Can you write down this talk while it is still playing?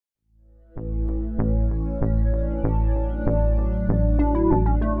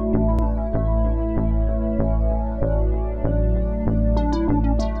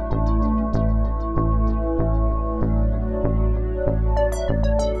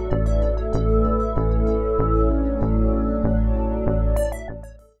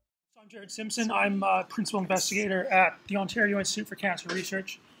Jared Simpson. I'm a principal investigator at the Ontario Institute for Cancer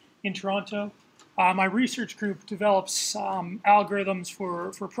Research in Toronto. My research group develops algorithms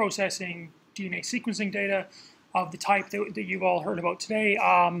for processing DNA sequencing data of the type that you've all heard about today,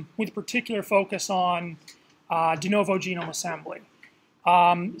 with a particular focus on de novo genome assembly.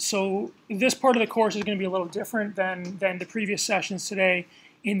 So this part of the course is going to be a little different than the previous sessions today,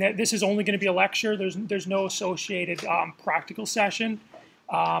 in that this is only going to be a lecture. There's no associated practical session.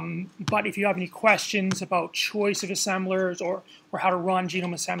 But if you have any questions about choice of assemblers or how to run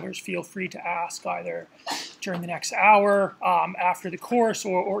genome assemblers, feel free to ask either during the next hour, after the course,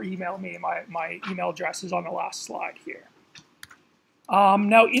 or email me. My email address is on the last slide here.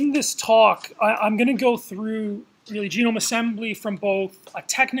 Now in this talk, I'm going to go through really genome assembly from both a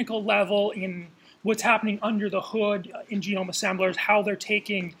technical level in what's happening under the hood in genome assemblers, how they're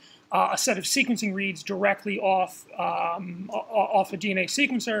taking a set of sequencing reads directly off a DNA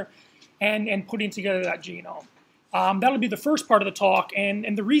sequencer and putting together that genome. That'll be the first part of the talk,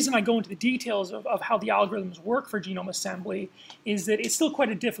 and the reason I go into the details of how the algorithms work for genome assembly is that it's still quite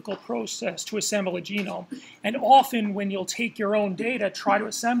a difficult process to assemble a genome, and often when you'll take your own data, try to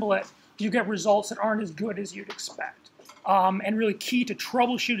assemble it, you get results that aren't as good as you'd expect. And really key to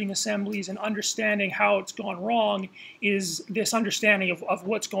troubleshooting assemblies and understanding how it's gone wrong is this understanding of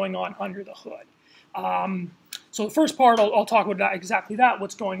what's going on under the hood. So the first part, I'll talk about exactly that,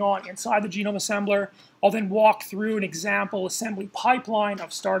 what's going on inside the genome assembler. I'll then walk through an example assembly pipeline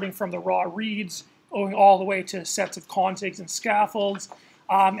of starting from the raw reads, going all the way to sets of contigs and scaffolds.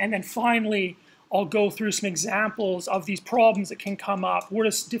 And then finally, I'll go through some examples of these problems that can come up. What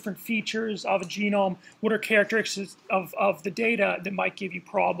are different features of a genome? What are characteristics of the data that might give you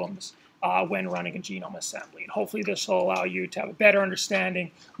problems when running a genome assembly? And hopefully this will allow you to have a better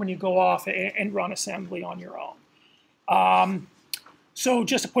understanding when you go off and run assembly on your own. So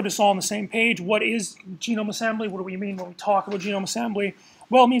just to put us all on the same page, what is genome assembly? What do we mean when we talk about genome assembly?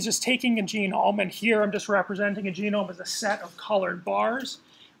 Well, it means just taking a genome, and here I'm just representing a genome as a set of colored bars,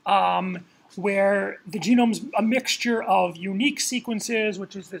 where the genome is a mixture of unique sequences,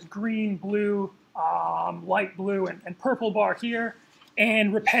 which is this green, blue, light blue, and purple bar here,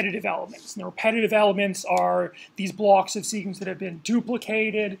 and repetitive elements. And the repetitive elements are these blocks of sequence that have been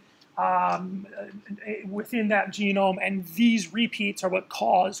duplicated within that genome, and these repeats are what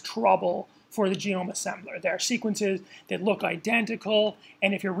cause trouble for the genome assembler. There are sequences that look identical,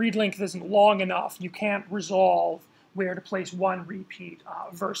 and if your read length isn't long enough, you can't resolve where to place one repeat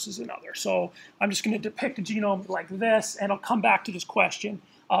versus another. So I'm just going to depict a genome like this, and I'll come back to this question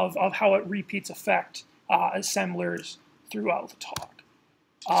of how it repeats affect assemblers throughout the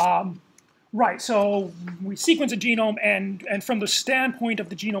talk. Right, so we sequence a genome, and from the standpoint of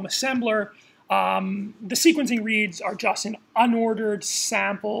the genome assembler, the sequencing reads are just an unordered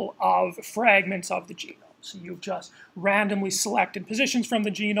sample of fragments of the genome. So you've just randomly selected positions from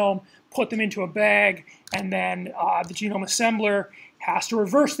the genome, put them into a bag, and then the genome assembler has to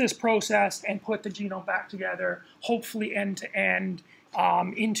reverse this process and put the genome back together, hopefully end to end,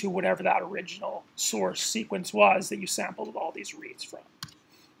 into whatever that original source sequence was that you sampled all these reads from.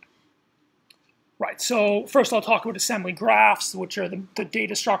 Right, so first I'll talk about assembly graphs, which are the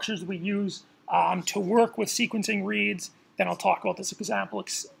data structures we use to work with sequencing reads. Then I'll talk about this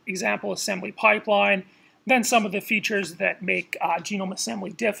example assembly pipeline. Then some of the features that make genome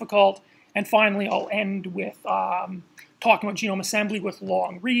assembly difficult. And finally, I'll end with talking about genome assembly with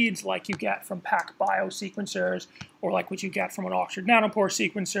long reads like you get from PacBio sequencers, or like what you get from an Oxford Nanopore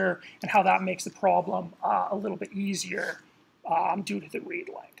sequencer, and how that makes the problem a little bit easier due to the read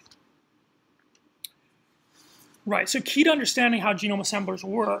length. Right, so key to understanding how genome assemblers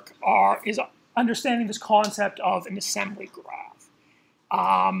work is understanding this concept of an assembly graph.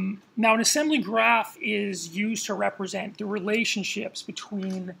 Now, an assembly graph is used to represent the relationships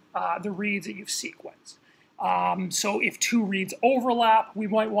between the reads that you've sequenced. So if two reads overlap, we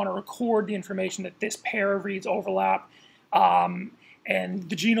might want to record the information that this pair of reads overlap, and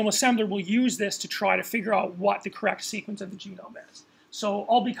the genome assembler will use this to try to figure out what the correct sequence of the genome is. So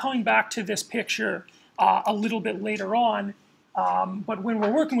I'll be coming back to this picture a little bit later on, but when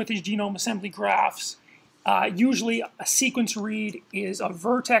we're working with these genome assembly graphs, usually a sequence read is a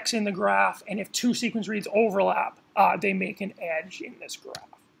vertex in the graph, and if two sequence reads overlap, they make an edge in this graph.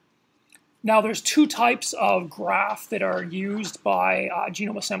 Now there's two types of graph that are used by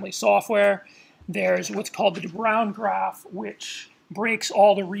genome assembly software. There's what's called the de Bruijn graph, which breaks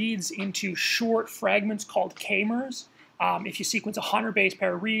all the reads into short fragments called k-mers. If you sequence a 100 base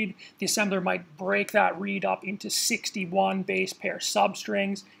pair read, the assembler might break that read up into 61 base pair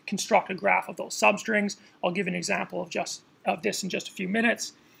substrings, construct a graph of those substrings. I'll give an example of this in just a few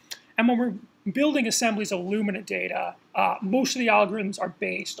minutes. And when we're building assemblies of Illumina data, most of the algorithms are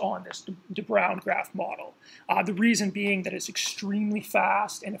based on this de Bruijn graph model. The reason being that it's extremely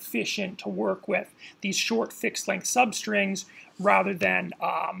fast and efficient to work with these short fixed-length substrings rather than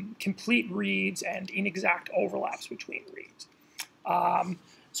complete reads and inexact overlaps between reads.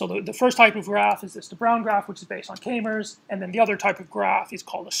 So the first type of graph is this de Bruijn graph, which is based on k-mers, and then the other type of graph is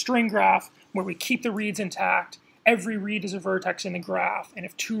called a string graph, where we keep the reads intact. Every read is a vertex in the graph, and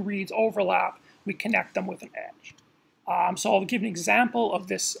if two reads overlap, we connect them with an edge. So I'll give an example of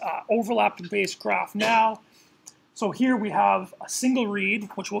this overlap-based graph now. So here we have a single read,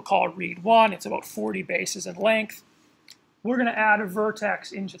 which we'll call read 1. It's about 40 bases in length. We're going to add a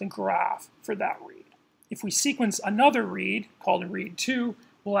vertex into the graph for that read. If we sequence another read, called read 2,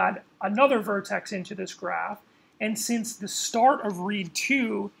 we'll add another vertex into this graph. And since the start of read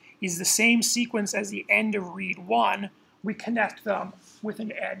 2 is the same sequence as the end of read 1, we connect them with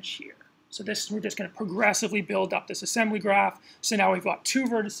an edge here. So we're just going to progressively build up this assembly graph. So now we've got two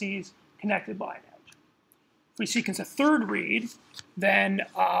vertices connected by an edge. If we sequence a third read, then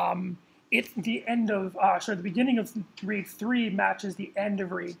the beginning of read 3 matches the end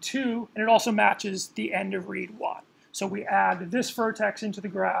of read 2, and it also matches the end of read 1. So we add this vertex into the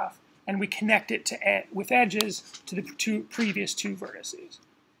graph, and we connect it with edges to the previous two vertices.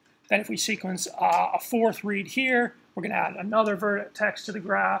 Then if we sequence a fourth read here, we're going to add another vertex to the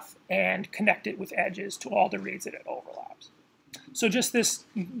graph and connect it with edges to all the reads that it overlaps. So just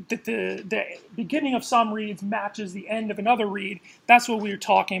the beginning of some reads matches the end of another read. That's what we were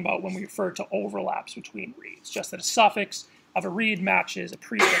talking about when we refer to overlaps between reads, just that a suffix of a read matches a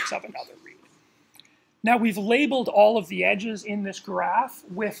prefix of another read. Now we've labeled all of the edges in this graph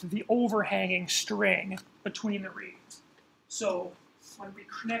with the overhanging string between the reads. So when we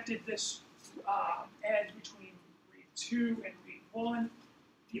connected this edge between read 2 and read 1,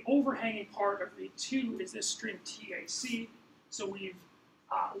 the overhanging part of read 2 is this string TAC. So we've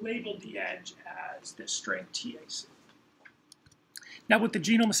labeled the edge as this string TAC. Now what the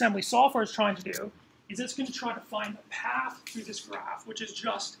genome assembly software is trying to do is it's going to try to find a path through this graph, which is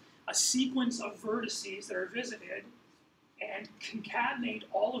just a sequence of vertices that are visited, and concatenate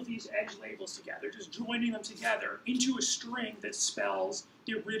all of these edge labels together, just joining them together into a string that spells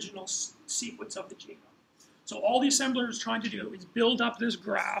the original sequence of the genome. So all the assembler is trying to do is build up this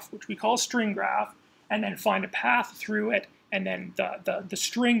graph, which we call a string graph, and then find a path through it, and then the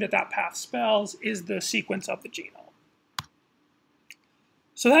string that path spells is the sequence of the genome.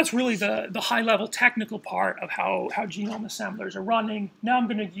 So that's really the high-level technical part of how genome assemblers are running. Now I'm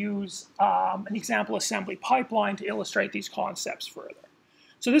going to use an example assembly pipeline to illustrate these concepts further.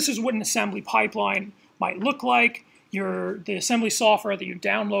 So this is what an assembly pipeline might look like. The assembly software that you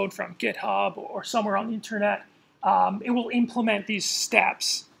download from GitHub or somewhere on the internet, it will implement these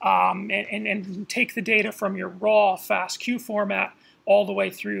steps and take the data from your raw FASTQ format all the way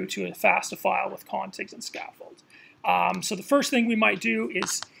through to a FASTA file with contigs and scaffolds. So the first thing we might do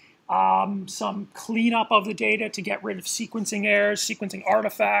is some cleanup of the data to get rid of sequencing errors, sequencing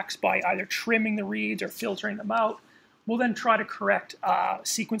artifacts by either trimming the reads or filtering them out. We'll then try to correct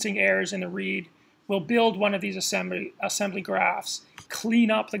sequencing errors in the read. We'll build one of these assembly graphs, clean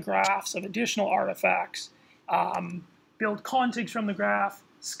up the graphs of additional artifacts, build contigs from the graph,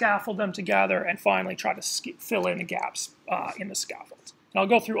 scaffold them together, and finally try to fill in the gaps in the scaffolds. And I'll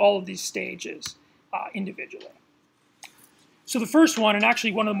go through all of these stages individually. So the first one, and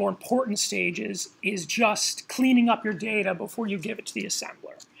actually one of the more important stages, is just cleaning up your data before you give it to the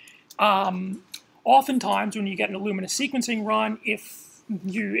assembler. Oftentimes when you get an Illumina sequencing run,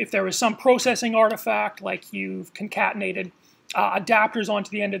 if there was some processing artifact, like you've concatenated adapters onto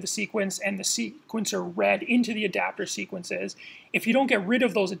the end of the sequence and the sequencer read into the adapter sequences, if you don't get rid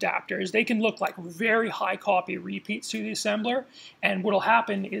of those adapters, they can look like very high copy repeats to the assembler, and what will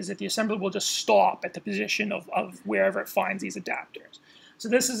happen is that the assembler will just stop at the position of wherever it finds these adapters. So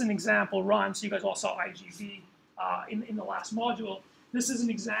this is an example run, so you guys all saw IGV in the last module. This is an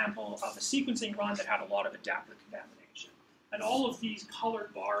example of a sequencing run that had a lot of adapter contamination. And all of these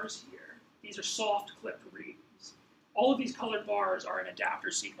colored bars here, these are soft clip reads. All of these colored bars are an adapter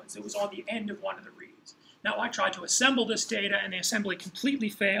sequence. It was on the end of one of the reads. Now I tried to assemble this data, and the assembly completely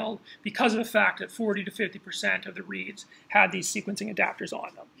failed because of the fact that 40 to 50% of the reads had these sequencing adapters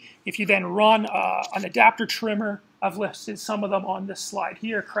on them. If you then run an adapter trimmer, I've listed some of them on this slide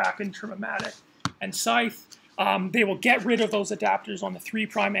here, Kraken, Trimmomatic, and Scythe, they will get rid of those adapters on the 3'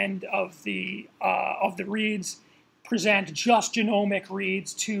 end of the reads, present just genomic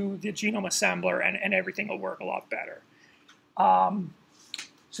reads to the genome assembler, and everything will work a lot better.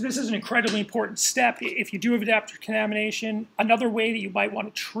 So this is an incredibly important step. If you do have adaptive contamination, another way that you might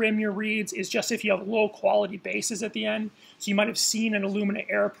want to trim your reads is just if you have low quality bases at the end. So you might have seen an Illumina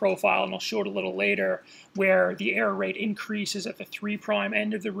error profile, and I'll show it a little later, where the error rate increases at the 3'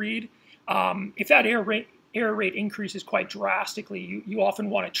 end of the read. If that error rate increases quite drastically, you often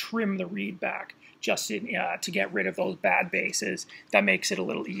want to trim the read back just to get rid of those bad bases. That makes it a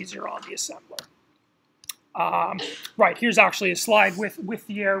little easier on the assembler. Right, here's actually a slide with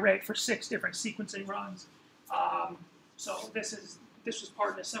the error rate for 6 different sequencing runs. So this was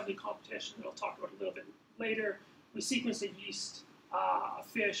part of an assembly competition that I'll talk about a little bit later. We sequenced a yeast, a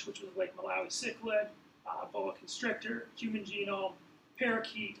fish, which was a Lake Malawi cichlid, boa constrictor, human genome,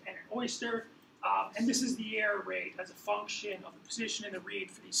 parakeet, and an oyster. And this is the error rate as a function of the position in the read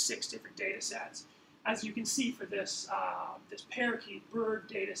for these 6 different data sets. As you can see for this, this parakeet bird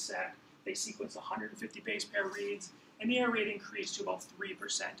data set, they sequenced 150 base pair reads, and the error rate increased to about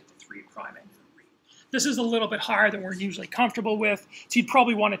 3% at the 3' end of the read. This is a little bit higher than we're usually comfortable with, so you'd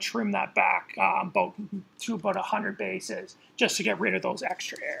probably want to trim that back to about 100 bases just to get rid of those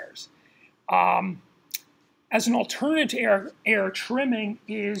extra errors. As an alternative to error trimming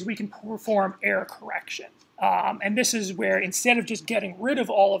is we can perform error correction. And this is where instead of just getting rid of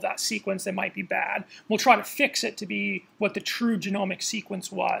all of that sequence that might be bad, we'll try to fix it to be what the true genomic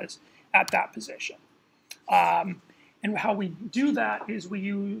sequence was at that position. And how we do that is we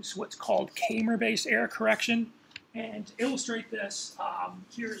use what's called K-mer-based error correction. And to illustrate this,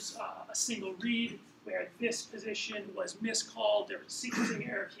 here's a single read where this position was miscalled. There was a sequencing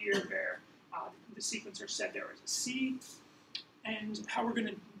error here where the sequencer said there was a C. And how we're going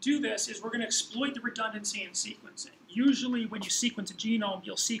to do this is we're going to exploit the redundancy in sequencing. Usually when you sequence a genome,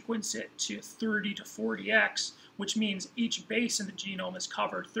 you'll sequence it to 30 to 40x, which means each base in the genome is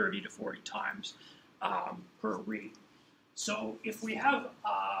covered 30 to 40 times per read. So if we have,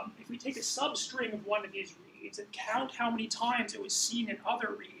 if we take a substring of one of these reads and count how many times it was seen in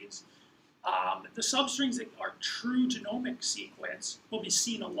other reads, the substrings that are true genomic sequence will be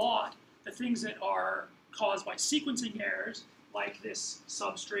seen a lot. The things that are caused by sequencing errors, like this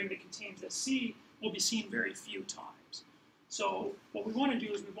substring that contains a C, will be seen very few times. So what we want to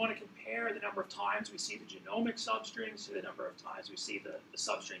do is we want to compare the number of times we see the genomic substrings to the number of times we see the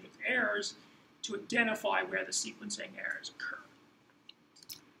substring with errors to identify where the sequencing errors occur.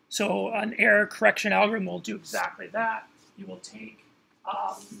 So an error correction algorithm will do exactly that. You will take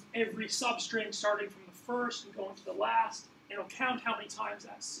every substring starting from the first and going to the last, and it'll count how many times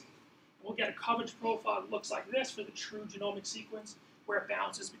that's seen. We'll get a coverage profile that looks like this for the true genomic sequence, where it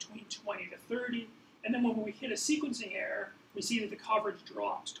bounces between 20 to 30. And then when we hit a sequencing error, we see that the coverage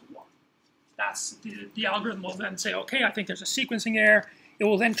drops to 1. That's the algorithm will then say, okay, I think there's a sequencing error. It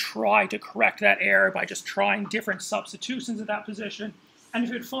will then try to correct that error by just trying different substitutions at that position. And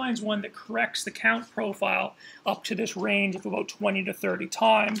if it finds one that corrects the count profile up to this range of about 20 to 30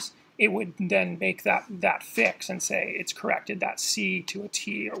 times, it would then make that fix and say it's corrected that C to a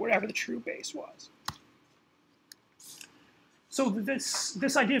T or whatever the true base was. So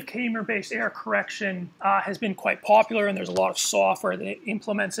this idea of K-mer-based error correction has been quite popular, and there's a lot of software that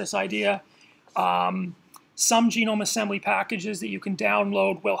implements this idea. Some genome assembly packages that you can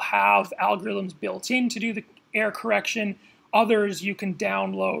download will have algorithms built in to do the error correction. Others, you can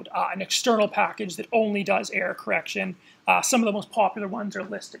download an external package that only does error correction. Some of the most popular ones are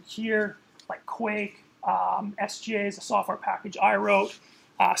listed here, like Quake, SGA is a software package I wrote,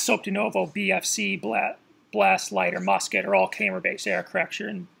 SOAP de Novo, BFC, Bless, Lighter, Musket are all K-mer-based error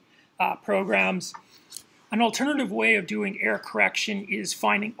correction programs. An alternative way of doing error correction is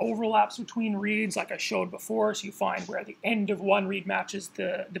finding overlaps between reads, like I showed before. So you find where the end of one read matches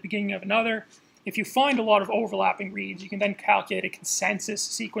the beginning of another. If you find a lot of overlapping reads, you can then calculate a consensus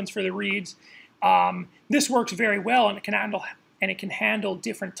sequence for the reads. This works very well, and it can handle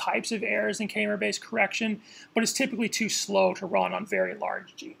different types of errors in K-mer-based correction, but it's typically too slow to run on very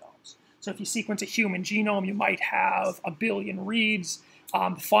large genomes. So if you sequence a human genome, you might have 1 billion reads.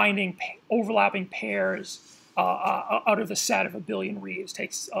 Finding overlapping pairs out of the set of 1 billion reads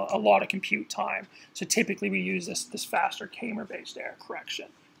takes a lot of compute time. So typically we use this faster K-mer-based error correction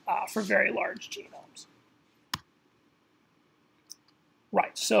for very large genomes.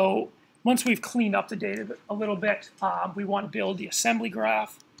 Right, so once we've cleaned up the data a little bit, we want to build the assembly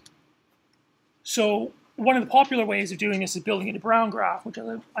graph. So one of the popular ways of doing this is building a brown graph, which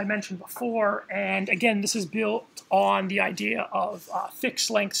I mentioned before. And again, this is built on the idea of fixed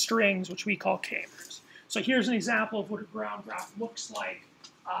length strings, which we call K-mers. So here's an example of what a brown graph looks like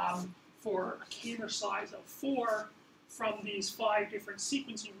for a K-mer size of 4 from these 5 different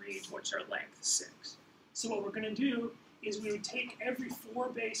sequencing reads, which are length 6. So what we're going to do is we would take every 4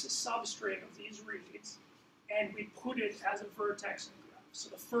 bases substring of these reads and we put it as a vertex in the graph. So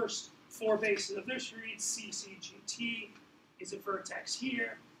the first 4 bases of this read, CCGT, is a vertex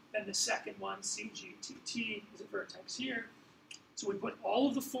here. Then the second one, CGTT, is a vertex here. So we put all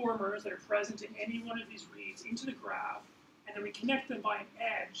of the formers that are present in any one of these reads into the graph, and then we connect them by an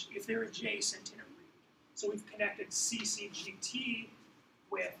edge if they're adjacent in a read. So we've connected CCGT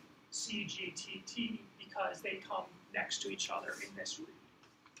with CGTT because they come next to each other in this read.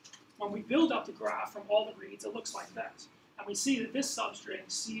 When we build up the graph from all the reads, it looks like this. And we see that this substring,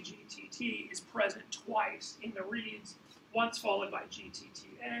 CGTT, is present twice in the reads, once followed by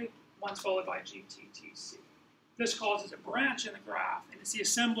GTTA, once followed by GTTC. This causes a branch in the graph, and it's the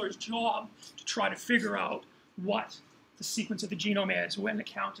assembler's job to try to figure out what the sequence of the genome is when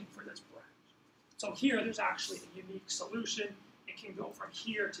accounting for this branch. So here, there's actually a unique solution. It can go from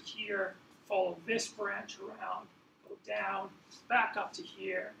here to here, follow this branch around, go down, back up to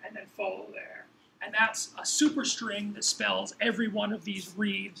here, and then follow there. And that's a superstring that spells every one of these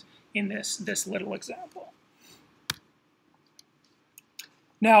reads in this little example.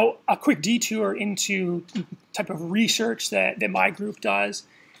 Now, a quick detour into the type of research that my group does.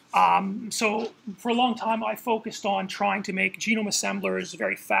 So for a long time, I focused on trying to make genome assemblers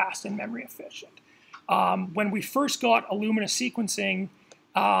very fast and memory efficient. When we first got Illumina sequencing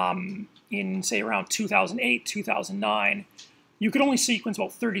in, say, around 2008, 2009, you could only sequence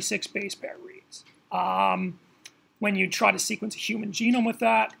about 36 base pair reads. When you try to sequence a human genome with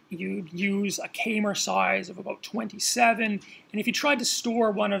that, you'd use a k-mer size of about 27. And if you tried to store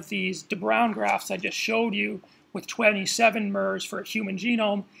one of these de Bruijn graphs I just showed you with 27 mers for a human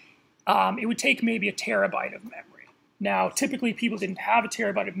genome, it would take maybe a terabyte of memory. Now, typically people didn't have a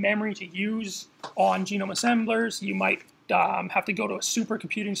terabyte of memory to use on genome assemblers. You might have to go to a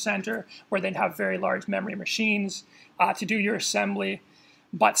supercomputing center where they'd have very large memory machines to do your assembly.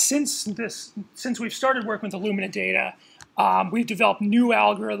 But since we've started working with Illumina data, we've developed new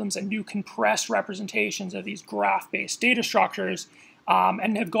algorithms and new compressed representations of these graph-based data structures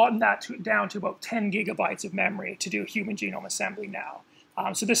and have gotten that down to about 10 gigabytes of memory to do human genome assembly now.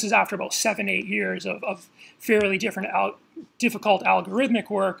 So this is after about 7-8 years of fairly difficult algorithmic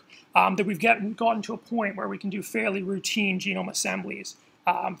work that we've gotten to a point where we can do fairly routine genome assemblies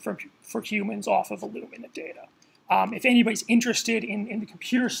for humans off of Illumina data. If anybody's interested in the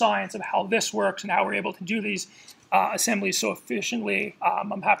computer science of how this works and how we're able to do these assemblies so efficiently,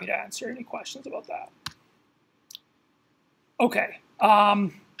 I'm happy to answer any questions about that. Okay.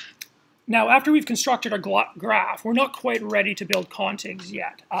 Now, after we've constructed our graph, we're not quite ready to build contigs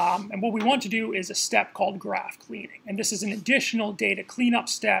yet. And what we want to do is a step called graph cleaning. And this is an additional data cleanup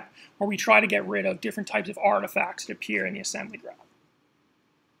step where we try to get rid of different types of artifacts that appear in the assembly graph.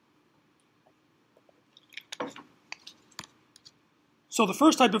 So the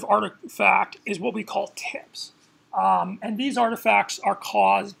first type of artifact is what we call tips. And these artifacts are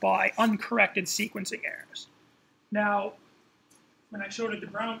caused by uncorrected sequencing errors. Now, when I showed a de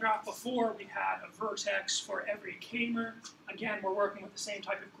Bruijn graph before, we had a vertex for every k-mer. Again, we're working with the same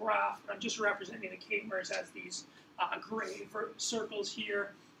type of graph, but I'm just representing the k-mers as these gray circles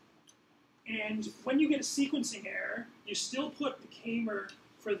here. And when you get a sequencing error, you still put the k-mer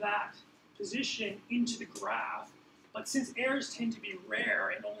for that position into the graph. But since errors tend to be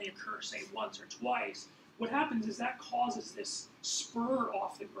rare and only occur, say, once or twice, what happens is that causes this spur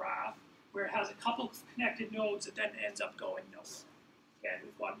off the graph where it has a couple of connected nodes that then ends up going nowhere. And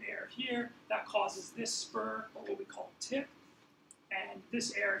we've got an error here that causes this spur, or what we call tip, and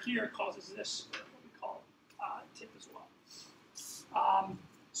this error here causes this spur, what we call tip as well.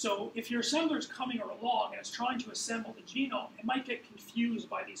 So if your assembler is coming along and it's trying to assemble the genome, it might get confused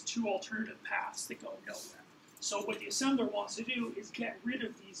by these two alternative paths that go nowhere. So what the assembler wants to do is get rid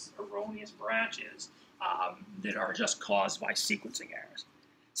of these erroneous branches that are just caused by sequencing errors.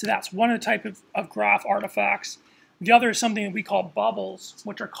 So that's one of the type of graph artifacts. The other is something that we call bubbles,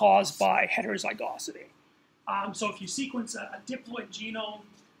 which are caused by heterozygosity. So if you sequence a diploid genome,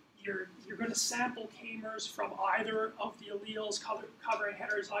 you're going to sample k-mers from either of the alleles covering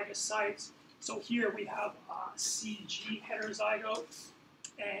heterozygous sites. So here we have CG heterozygote.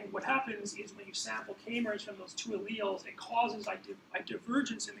 And what happens is when you sample k-mers from those two alleles, it causes a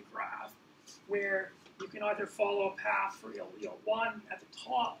divergence in the graph where you can either follow a path for allele 1 at the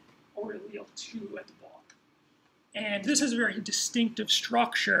top or allele 2 at the bottom. And this is a very distinctive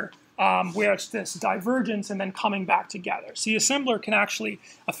structure where it's this divergence and then coming back together. So the assembler can actually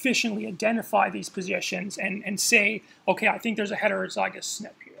efficiently identify these positions and say, okay, I think there's a heterozygous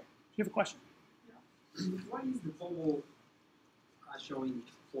SNP here. Do you have a question? Yeah. Why is the bubble showing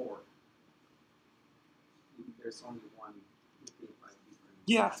 4? There's only one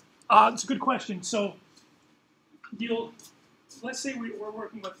Yeah, it's a good question. So let's say we're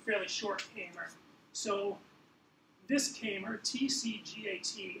working with a fairly short k-mer. So this k-mer,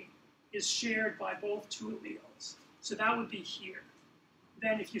 TCGAT, is shared by both two alleles. So that would be here.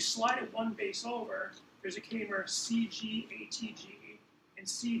 Then if you slide it one base over, there's a k-mer CGATG and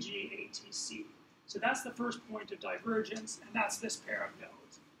CGATC. So that's the first point of divergence, and that's this pair of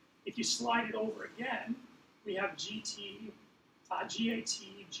nodes. If you slide it over again, we have GT, GAT,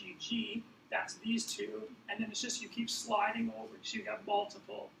 GG, that's these two, and then it's just you keep sliding over, so you have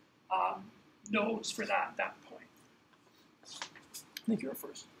multiple nodes for that point. I think you're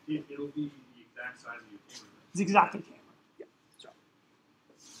first. It'll be the exact size of your k-mer. It's exactly k-mer. Yeah. Sorry.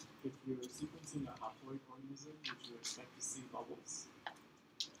 If you're sequencing a haploid organism, would you expect to see bubbles?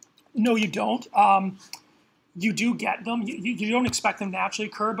 No, you don't. You do get them. You don't expect them to naturally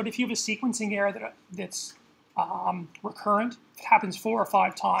occur, but if you have a sequencing error that's recurrent, it happens 4 or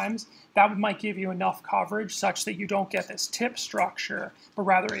 5 times, that might give you enough coverage such that you don't get this tip structure, but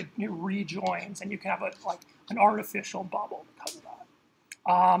rather it rejoins, and you can have an artificial bubble because of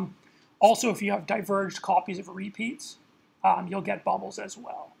that. Also, if you have diverged copies of repeats, you'll get bubbles as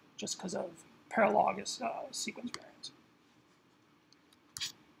well, just because of paralogous sequence variants.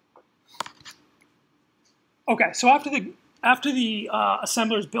 Okay, so after the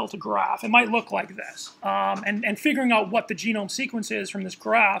assemblers built a graph, it might look like this. And figuring out what the genome sequence is from this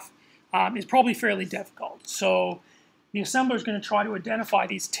graph is probably fairly difficult. So the assembler is going to try to identify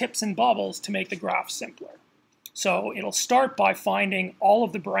these tips and bubbles to make the graph simpler. So it'll start by finding all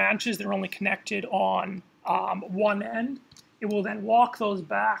of the branches that are only connected on one end. It will then walk those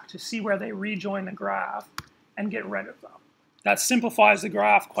back to see where they rejoin the graph and get rid of them. That simplifies the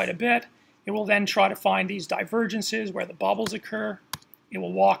graph quite a bit. It will then try to find these divergences where the bubbles occur. It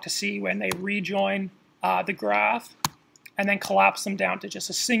will walk to see when they rejoin the graph, and then collapse them down to just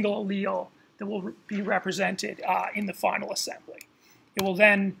a single allele that will be represented in the final assembly. It will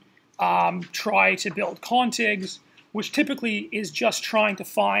then try to build contigs, which typically is just trying to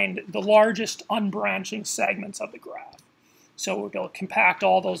find the largest unbranching segments of the graph. So it'll compact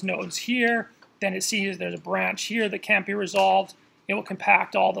all those nodes here, then it sees there's a branch here that can't be resolved. It will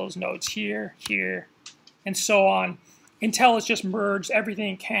compact all those nodes here, here, and so on, until it's just merged.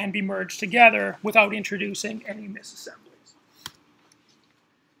 Everything can be merged together without introducing any misassemblies.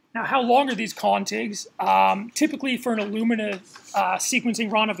 Now, how long are these contigs? Typically, for an Illumina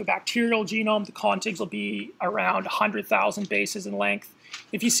sequencing run of a bacterial genome, the contigs will be around 100,000 bases in length.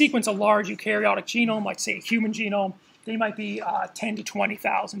 If you sequence a large eukaryotic genome, like say a human genome, they might be 10 to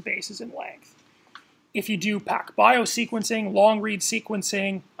 20,000 bases in length. If you do PacBio sequencing, long-read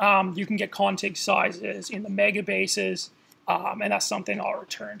sequencing, you can get contig sizes in the megabases, and that's something I'll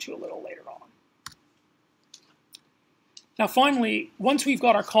return to a little later on. Now finally, once we've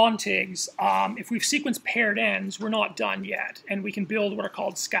got our contigs, if we've sequenced paired ends, we're not done yet, and we can build what are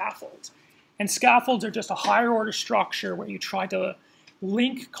called scaffolds. And scaffolds are just a higher order structure where you try to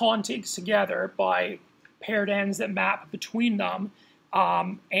link contigs together by paired ends that map between them,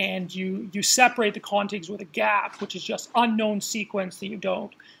 and you separate the contigs with a gap, which is just unknown sequence that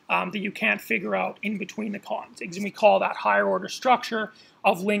you can't figure out in between the contigs, and we call that higher order structure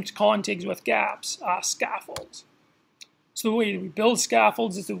of linked contigs with gaps scaffolds. So the way that we build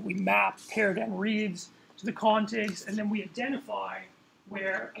scaffolds is that we map paired end reads to the contigs, and then we identify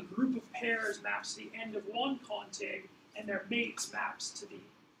where a group of pairs maps to the end of one contig, and their mates maps to the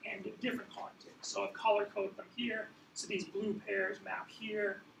end of different contigs. So I've color coded them here. So these blue pairs map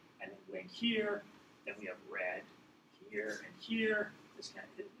here, and then link here. Then we have red here and here.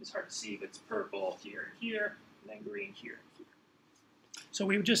 It's hard to see, but it's purple here and here, and then green here and here. So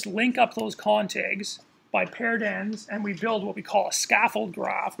we would just link up those contigs by paired ends, and we build what we call a scaffold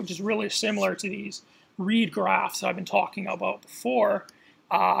graph, which is really similar to these read graphs I've been talking about before,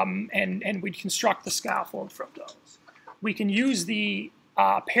 and we'd construct the scaffold from those. We can use the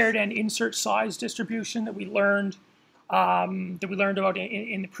paired end insert size distribution that we learned about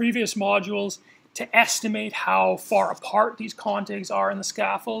in the previous modules to estimate how far apart these contigs are in the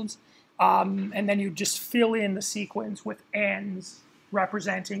scaffolds, and then you just fill in the sequence with ends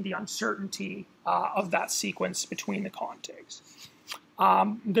representing the uncertainty of that sequence between the contigs.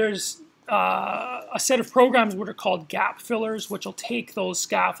 There's a set of programs that are called gap fillers, which will take those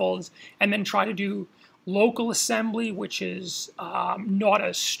scaffolds and then try to do local assembly, which is not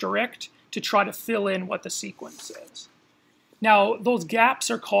as strict, to try to fill in what the sequence is. Now, those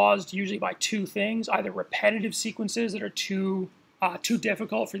gaps are caused usually by two things: either repetitive sequences that are too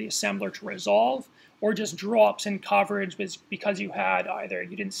difficult for the assembler to resolve, or just drops in coverage because you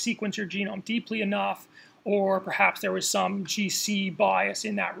didn't sequence your genome deeply enough, or perhaps there was some GC bias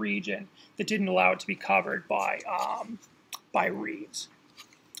in that region that didn't allow it to be covered by reads.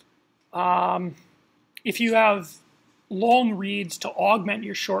 If you have long reads to augment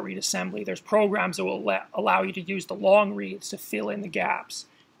your short read assembly, there's programs that will allow you to use the long reads to fill in the gaps,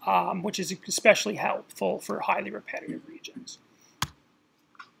 which is especially helpful for highly repetitive regions.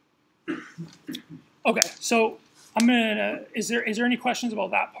 Okay, so is there any questions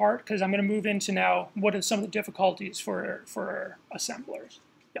about that part? Because I'm gonna move into now what are some of the difficulties for assemblers.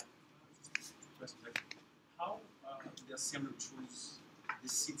 Yeah. How the assembler choose the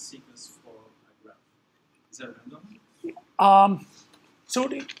seed sequence for a graph? Is that random? So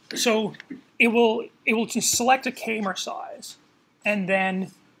it will just select a k-mer size, and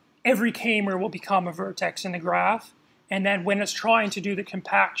then every k-mer will become a vertex in the graph. And then when it's trying to do the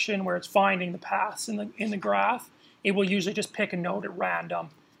compaction, where it's finding the paths in the graph, it will usually just pick a node at random.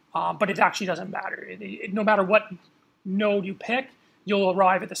 But it actually doesn't matter. No matter what node you pick, you'll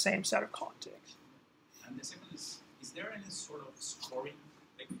arrive at the same set of contigs. And the second is there any sort of scoring?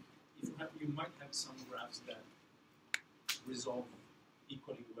 Like, you might have some graphs that resolve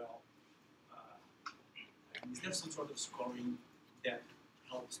equally well. Is there some sort of scoring that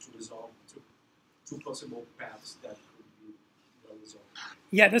helps to resolve two possible paths that could be well resolved?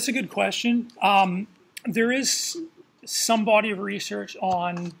 Yeah, that's a good question. There is some body of research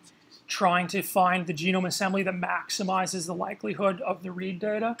on trying to find the genome assembly that maximizes the likelihood of the read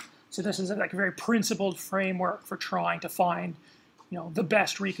data. So this is like a very principled framework for trying to find, the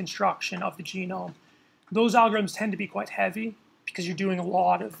best reconstruction of the genome. Those algorithms tend to be quite heavy because you're doing a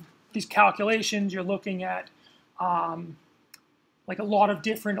lot of these calculations. You're looking at like a lot of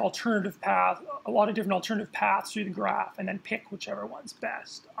different alternative paths through the graph, and then pick whichever one's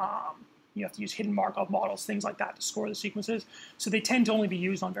best. You have to use hidden Markov models, things like that, to score the sequences. So they tend to only be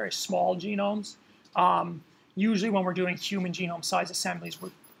used on very small genomes. Usually when we're doing human genome size assemblies,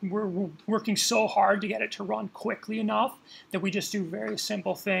 we're working so hard to get it to run quickly enough that we just do very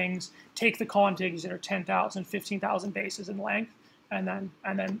simple things, take the contigs that are 10,000, 15,000 bases in length, and then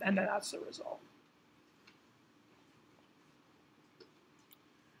that's the result.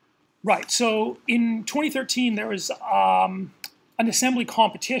 Right, so in 2013 there was an assembly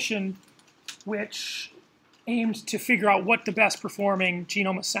competition which aimed to figure out what the best performing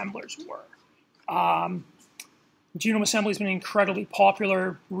genome assemblers were. Genome assembly has been an incredibly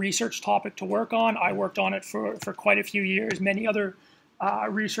popular research topic to work on. I worked on it for quite a few years. Many other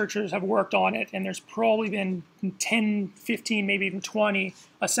researchers have worked on it, and there's probably been 10, 15, maybe even 20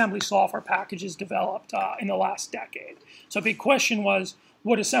 assembly software packages developed in the last decade. So a big question was,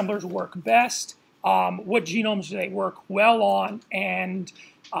 what assemblers work best? What genomes do they work well on? And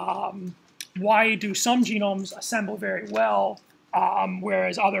why do some genomes assemble very well,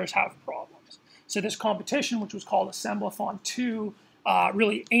 whereas others have problems? So this competition, which was called Assemblathon 2,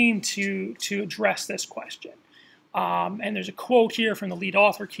 really aimed to address this question. And there's a quote here from the lead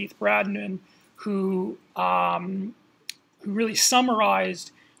author, Keith Bradnan, who really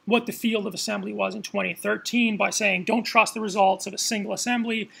summarized what the field of assembly was in 2013 by saying, don't trust the results of a single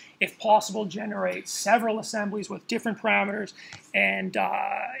assembly. If possible, generate several assemblies with different parameters and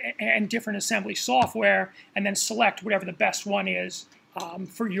different assembly software, and then select whatever the best one is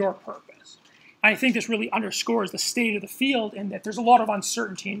for your purpose. I think this really underscores the state of the field in that there's a lot of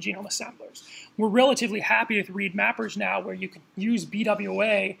uncertainty in genome assemblers. We're relatively happy with read mappers now, where you can use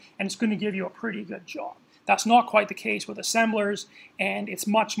BWA and it's going to give you a pretty good job. That's not quite the case with assemblers, and it's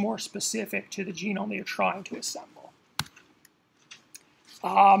much more specific to the genome that you're trying to assemble.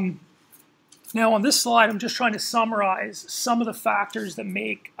 Now on this slide, I'm just trying to summarize some of the factors that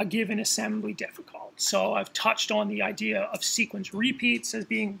make a given assembly difficult. So I've touched on the idea of sequence repeats as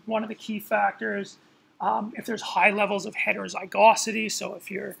being one of the key factors. If there's high levels of heterozygosity, so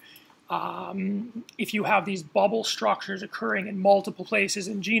if you have these bubble structures occurring in multiple places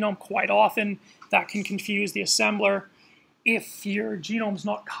in genome, quite often that can confuse the assembler. If your genome's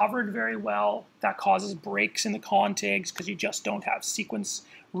not covered very well, that causes breaks in the contigs because you just don't have sequence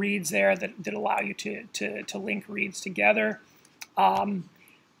reads there that allow you to link reads together.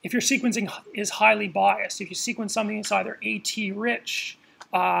 If your sequencing is highly biased, if you sequence something that's either AT-rich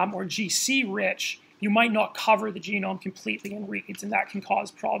or GC-rich, you might not cover the genome completely in reads, and that can cause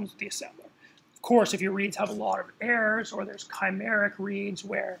problems with the assembler. Of course, if your reads have a lot of errors, or there's chimeric reads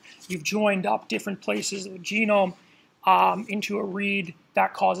where you've joined up different places of the genome into a read,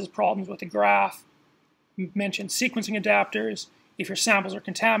 that causes problems with the graph. We've mentioned sequencing adapters. If your samples are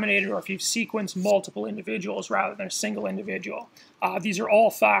contaminated, or if you've sequenced multiple individuals rather than a single individual, these are all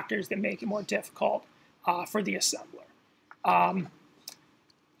factors that make it more difficult for the assembler.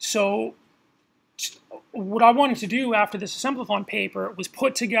 So what I wanted to do after this Assemblethon paper was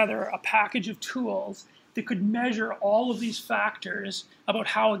put together a package of tools that could measure all of these factors about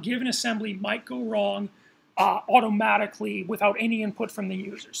how a given assembly might go wrong automatically without any input from the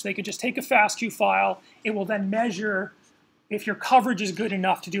user. So they could just take a FASTQ file. It will then measure if your coverage is good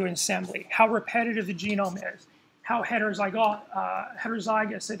enough to do an assembly, how repetitive the genome is, how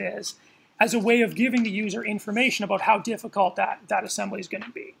heterozygous it is, as a way of giving the user information about how difficult that assembly is going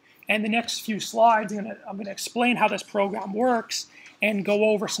to be. And the next few slides, I'm going to explain how this program works and go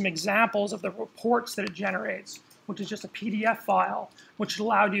over some examples of the reports that it generates, which is just a PDF file, which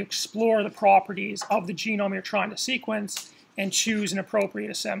allowed you to explore the properties of the genome you're trying to sequence and choose an appropriate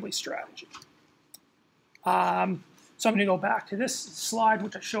assembly strategy. So I'm going to go back to this slide,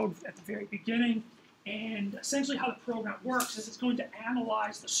 which I showed at the very beginning. And essentially how the program works is it's going to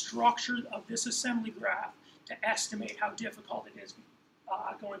analyze the structure of this assembly graph to estimate how difficult it is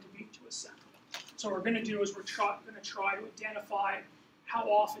going to be to assemble. So what we're going to do is we're going to try to identify how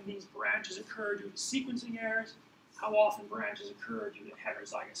often these branches occur due to sequencing errors, how often branches occur due to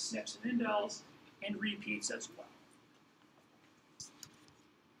heterozygous SNPs and indels, and repeats as well.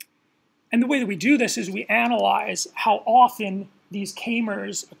 And the way that we do this is we analyze how often these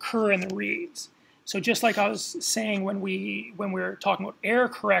k-mers occur in the reads. So just like I was saying when we were talking about error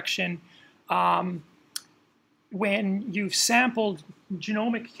correction, when you've sampled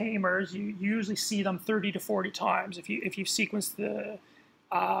genomic k-mers, you usually see them 30 to 40 times if you've sequenced the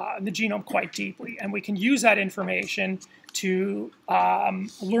genome quite deeply. And we can use that information to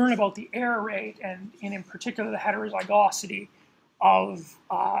learn about the error rate and in particular the heterozygosity of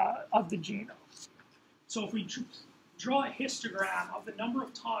the genome. So if we draw a histogram of the number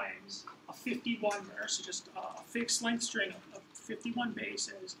of times a 51-mer, so just a fixed length string of 51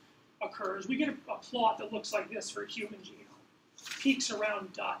 bases occurs, we get a plot that looks like this for a human genome. Peaks around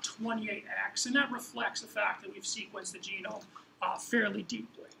 28x, and that reflects the fact that we've sequenced the genome fairly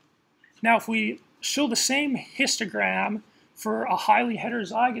deeply. Now, if we show the same histogram for a highly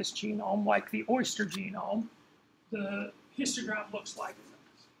heterozygous genome, like the oyster genome, the histogram looks like this.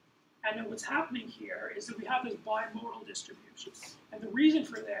 And then what's happening here is that we have this bimodal distribution. And the reason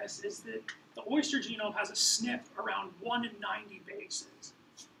for this is that the oyster genome has a SNP around 1 in 90 bases.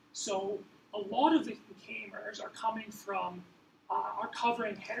 So a lot of the k-mers are coming from, are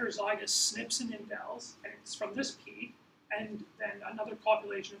covering heterozygous SNPs and indels, and it's from this peak. And then another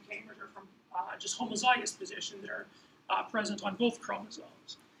population of k-mers are from just homozygous positions that are present on both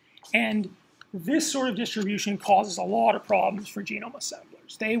chromosomes. And this sort of distribution causes a lot of problems for genome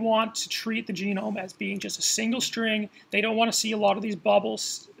assemblers. They want to treat the genome as being just a single string. They don't want to see a lot of these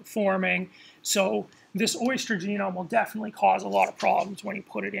bubbles forming. So this oyster genome will definitely cause a lot of problems when you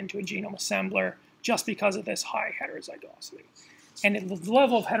put it into a genome assembler just because of this high heterozygosity. And the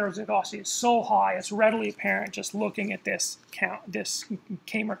level of heterozygosity is so high, it's readily apparent just looking at this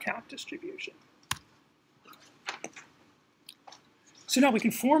k-mer count distribution. So now we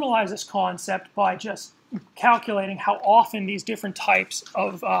can formalize this concept by just calculating how often these different types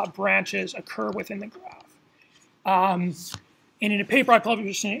of branches occur within the graph. And in a paper I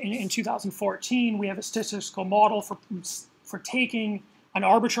published in 2014, we have a statistical model for taking an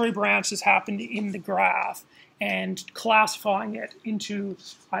arbitrary branch that's happened in the graph and classifying it into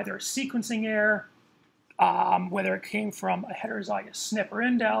either a sequencing error, whether it came from a heterozygous SNP or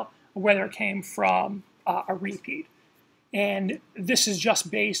indel, or whether it came from a repeat. And this is just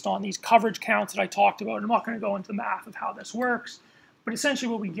based on these coverage counts that I talked about. I'm not going to go into the math of how this works, but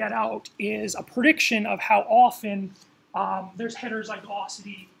essentially what we get out is a prediction of how often there's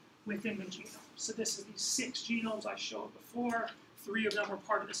heterozygosity within the genome. So this is these 6 genomes I showed before. 3 of them were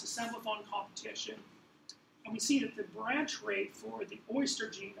part of this Assemblathon competition. And we see that the branch rate for the oyster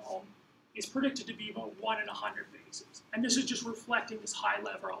genome is predicted to be about 1 in 100 bases. And this is just reflecting this high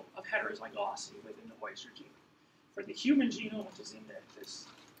level of heterozygosity within the oyster genome. For the human genome, which is in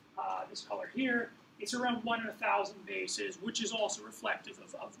this color here, it's around 1 in 1,000 bases, which is also reflective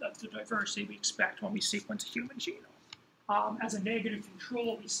of the diversity we expect when we sequence a human genome. As a negative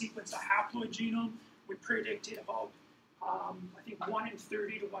control, we sequence a haploid genome. We predicted about, I think, 1 in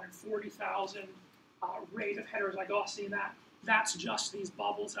 30 to 1 in 40,000 rate of heterozygosity in that. That's just these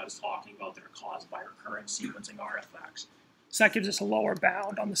bubbles I was talking about that are caused by recurrent sequencing artifacts. So that gives us a lower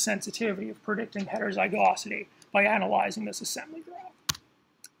bound on the sensitivity of predicting heterozygosity by analyzing this assembly graph.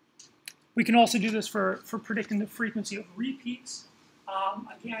 We can also do this for predicting the frequency of repeats.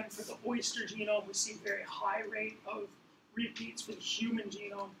 Again, for the oyster genome, we see a very high rate of repeats. For the human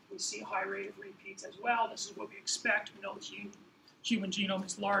genome, we see a high rate of repeats as well. This is what we expect. We know the human genome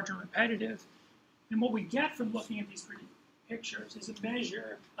is large and repetitive. And what we get from looking at these pictures is a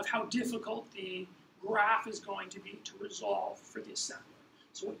measure of how difficult the graph is going to be to resolve for the assembler.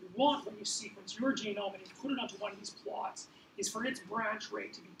 So what you want when you sequence your genome and you put it onto one of these plots is for its branch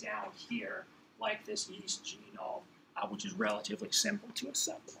rate to be down here, like this yeast genome, which is relatively simple to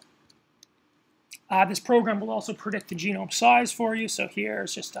assemble. This program will also predict the genome size for you. So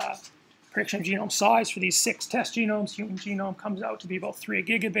here's just a prediction of genome size for these 6 test genomes. Human genome comes out to be about 3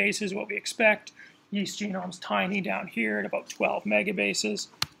 gigabases, what we expect. Yeast genome's tiny down here at about 12 megabases.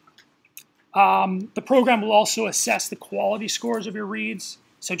 The program will also assess the quality scores of your reads.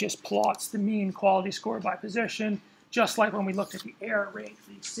 So just plots the mean quality score by position. Just like when we looked at the error rate for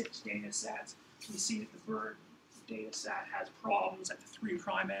these 6 data sets, we see that the bird data set has problems at the 3'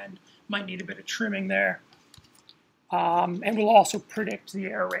 end, might need a bit of trimming there. And we'll also predict the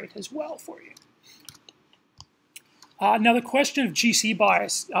error rate as well for you. Now the question of GC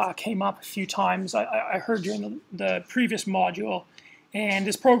bias came up a few times. I heard during the previous module, and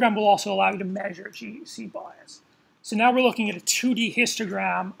this program will also allow you to measure GC bias. So now we're looking at a 2D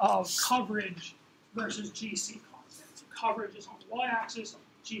histogram of coverage versus GC constant. So coverage is on the y-axis,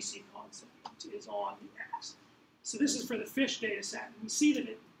 GC constant is on the x. So this is for the fish data set. And we see that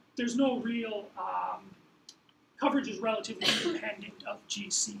there's no real, coverage is relatively independent of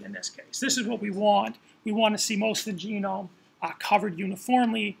GC in this case. This is what we want. We want to see most of the genome covered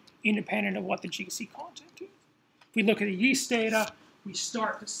uniformly, independent of what the GC content is. If we look at the yeast data, we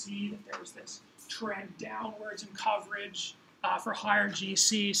start to see that there's this trend downwards in coverage for higher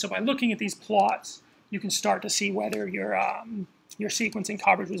GC. So by looking at these plots, you can start to see whether your sequencing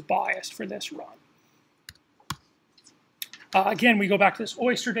coverage was biased for this run. Again, we go back to this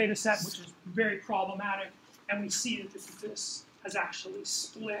oyster data set, which is very problematic, and we see that this has actually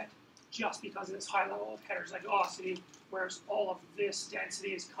split just because of this high level of heterozygosity, whereas all of this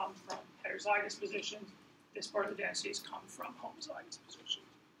density has come from heterozygous positions. This part of the density has come from homozygous positions.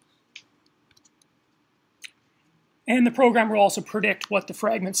 And the program will also predict what the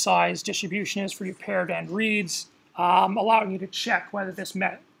fragment size distribution is for your paired end reads, allowing you to check whether this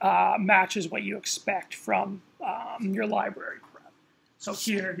matches what you expect from your library prep. So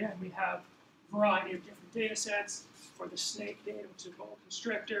here again we have a variety of different data sets. For the snake data, which is a boa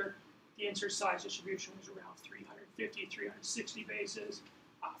constrictor, the insert size distribution was around 350, 360 bases.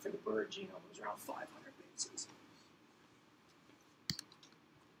 For the bird genome, it was around 500 bases.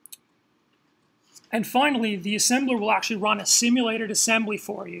 And finally, the assembler will actually run a simulated assembly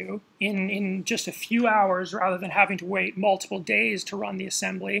for you in just a few hours rather than having to wait multiple days to run the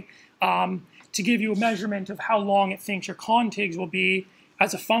assembly to give you a measurement of how long it thinks your contigs will be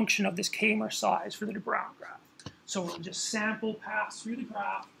as a function of this k-mer size for the de Bruijn graph. So we'll just sample pass through the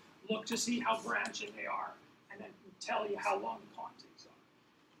graph, look to see how branching they are, and then tell you how long the contigs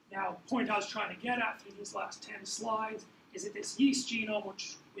are. Now, the point I was trying to get at through these last 10 slides is that this yeast genome,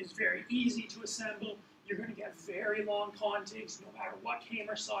 which is very easy to assemble, you're going to get very long contigs no matter what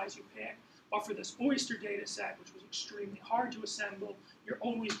k-mer size you pick. But for this oyster data set, which was extremely hard to assemble, you're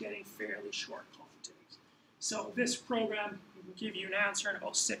always getting fairly short contigs. So this program will give you an answer in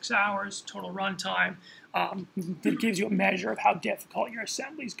about 6 hours total runtime. That gives you a measure of how difficult your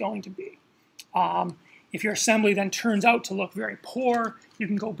assembly is going to be. If your assembly then turns out to look very poor, you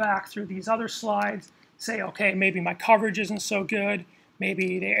can go back through these other slides, say, okay, maybe my coverage isn't so good,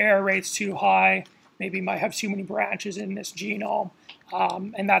 maybe the error rate's too high, maybe you might have too many branches in this genome,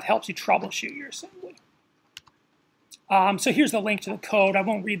 and that helps you troubleshoot your assembly. So here's the link to the code. I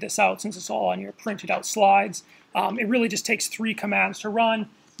won't read this out since it's all on your printed out slides. It really just takes 3 commands to run.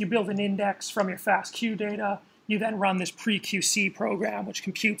 You build an index from your FASTQ data. You then run this pre-QC program, which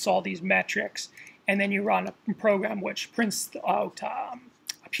computes all these metrics. And then you run a program which prints out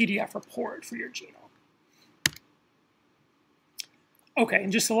a PDF report for your genome. Okay,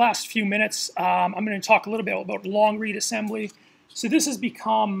 in just the last few minutes, I'm going to talk a little bit about long-read assembly. So this has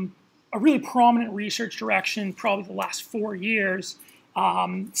become a really prominent research direction probably the last 4 years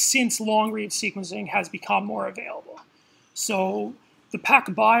since long-read sequencing has become more available. So the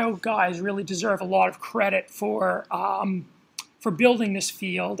PacBio guys really deserve a lot of credit for building this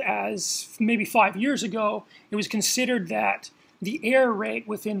field, as maybe 5 years ago, it was considered that the error rate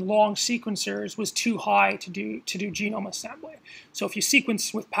within long sequencers was too high to do genome assembly. So if you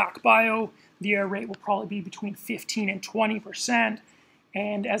sequence with PacBio, the error rate will probably be between 15 and 20%.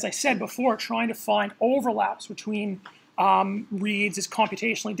 And as I said before, trying to find overlaps between reads is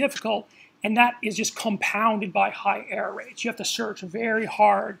computationally difficult, and that is just compounded by high error rates. You have to search very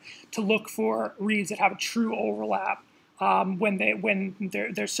hard to look for reads that have a true overlap when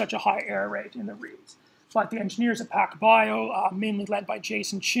there's such a high error rate in the reads. but the engineers at PacBio, mainly led by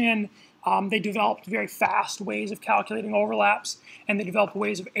Jason Chin, they developed very fast ways of calculating overlaps, and they developed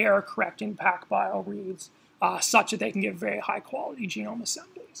ways of error correcting PacBio reads such that they can get very high quality genome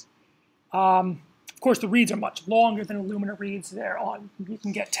assemblies. Of course, the reads are much longer than Illumina reads. You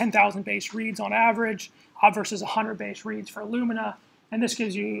can get 10,000 base reads on average versus 100 base reads for Illumina, and this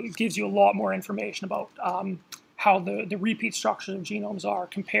gives you a lot more information about how the repeat structures of genomes are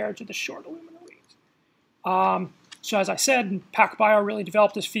compared to the short Illumina reads. So as I said, PacBio really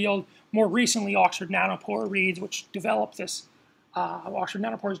developed this field. More recently, Oxford Nanopore reads, which developed this, Oxford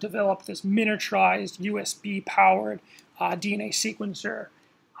Nanopore has developed this miniaturized USB-powered DNA sequencer,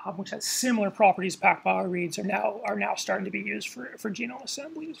 which has similar properties to PacBio reads, are now starting to be used for genome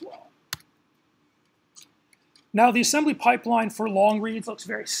assembly as well. Now, the assembly pipeline for long reads looks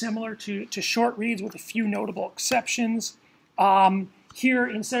very similar to short reads with a few notable exceptions. Here,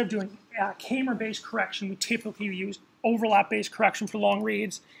 instead of doing K-mer-based correction, we typically use overlap-based correction for long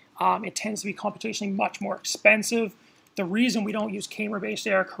reads. It tends to be computationally much more expensive. The reason we don't use K-mer-based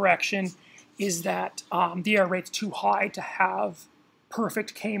error correction is that the error rate's too high to have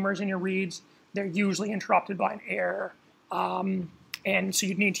perfect K-mers in your reads. They're usually interrupted by an error. And so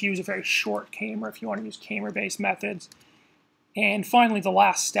you'd need to use a very short K-mer if you want to use K-mer-based methods. And finally, the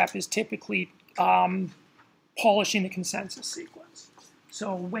last step is typically polishing the consensus sequence.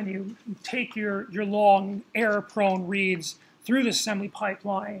 So when you take your long error-prone reads through the assembly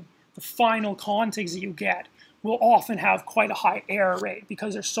pipeline, the final contigs that you get will often have quite a high error rate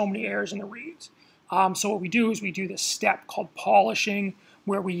because there's so many errors in the reads. So what we do is we do this step called polishing,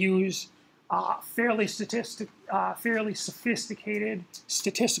 where we use fairly sophisticated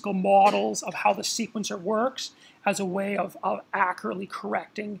statistical models of how the sequencer works as a way of accurately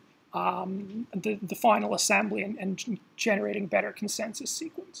correcting the final assembly and generating better consensus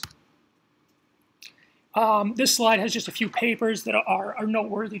sequence. This slide has just a few papers that are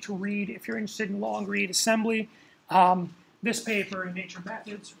noteworthy to read if you're interested in long read assembly. This paper in Nature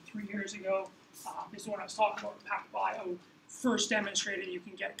Methods from 3 years ago is the one I was talking about. PacBio first demonstrated you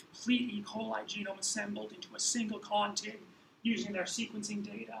can get a complete E. coli genome assembled into a single contig using their sequencing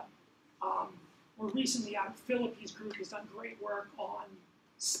data. More recently, Adam Phillippe's group has done great work on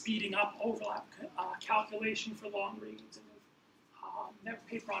speeding up overlap calculation for long reads. And they have a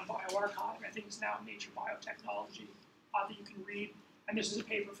paper on bioarchive, I think it's now Nature Biotechnology, that you can read. And this is a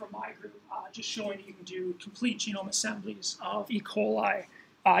paper from my group just showing that you can do complete genome assemblies of E. coli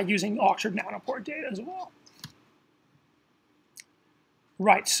using Oxford Nanopore data as well.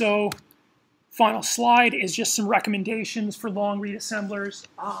 Right, so final slide is just some recommendations for long read assemblers.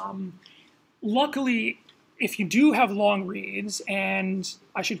 Luckily, if you do have long reads, and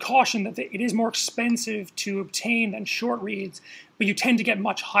I should caution that it is more expensive to obtain than short reads, but you tend to get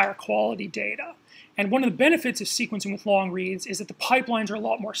much higher quality data. And one of the benefits of sequencing with long reads is that the pipelines are a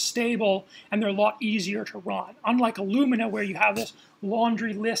lot more stable and they're a lot easier to run. Unlike Illumina, where you have this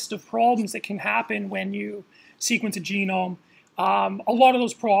laundry list of problems that can happen when you sequence a genome, a lot of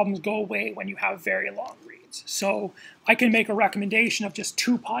those problems go away when you have very long reads. So I can make a recommendation of just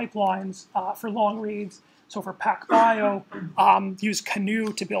 2 pipelines for long reads. So for PacBio, use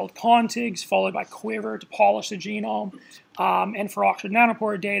Canoe to build contigs, followed by Quiver to polish the genome. And for Oxford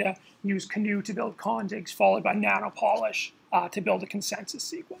Nanopore data, use Canoe to build contigs, followed by Nanopolish to build a consensus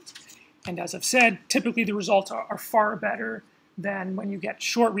sequence. And as I've said, typically the results are far better than when you get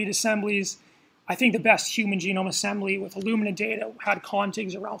short read assemblies. I think the best human genome assembly with Illumina data had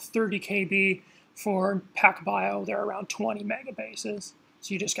contigs around 30 kb. For PacBio, they're around 20 megabases.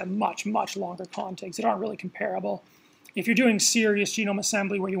 So you just get much, much longer contigs that aren't really comparable. If you're doing serious genome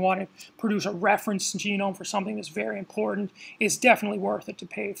assembly where you want to produce a reference genome for something that's very important, it's definitely worth it to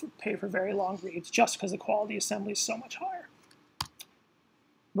pay for very long reads just because the quality assembly is so much higher.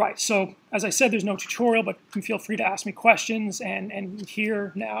 Right, so as I said, there's no tutorial, but you can feel free to ask me questions and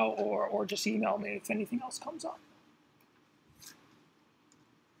here now or just email me if anything else comes up.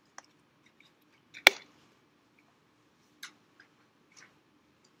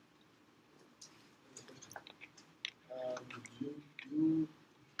 You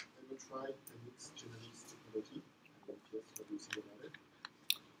ever tried the mixed genomics technology? And if yes, what do you think about it?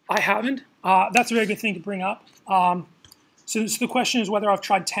 I haven't. That's a very good thing to bring up. So the question is whether I've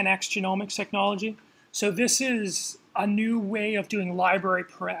tried 10x genomics technology. So this is a new way of doing library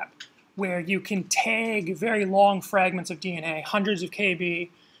prep where you can tag very long fragments of DNA, hundreds of kb,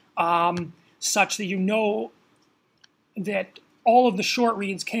 such that you know that all of the short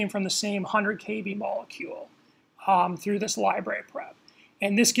reads came from the same 100 kb molecule through this library prep.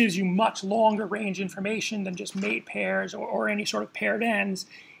 And this gives you much longer range information than just mate pairs or any sort of paired ends.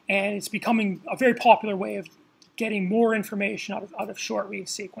 and it's becoming a very popular way of getting more information out of short-read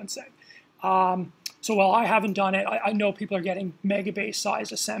sequencing. So while I haven't done it, I know people are getting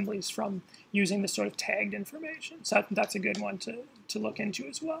megabase-sized assemblies from using this sort of tagged information. So that's a good one to look into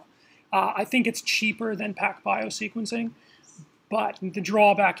as well. I think it's cheaper than PacBio sequencing, but the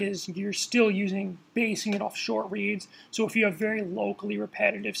drawback is you're still basing it off short reads. So if you have very locally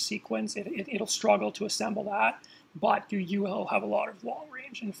repetitive sequence, it'll struggle to assemble that, but you will have a lot of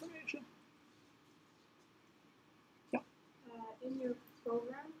long-range information. Yeah. In your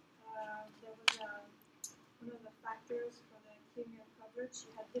program, there was one of the factors for the k-mer coverage.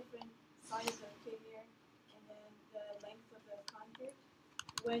 You had different sizes of k-mer and then the length of the conjugate.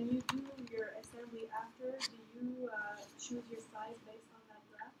 When you do your assembly after, do you choose your size based on that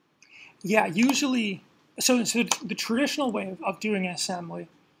graph? Yeah, usually, so the traditional way of doing an assembly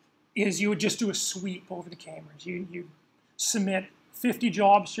is you would just do a sweep over the k-mers. You submit 50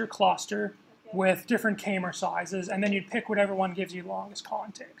 jobs to your cluster with different k-mer sizes, and then you'd pick whatever one gives you the longest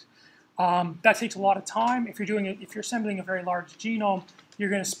contigs. That takes a lot of time. If you're assembling a very large genome, you're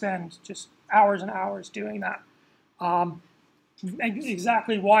going to spend just hours and hours doing that.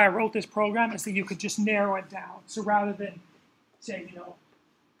 Exactly why I wrote this program is that you could just narrow it down. So rather than say,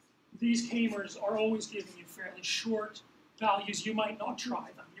 these k-mers are always giving you fairly short values, you might not try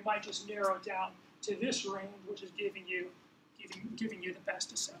them. You might just narrow it down to this range, which is giving you the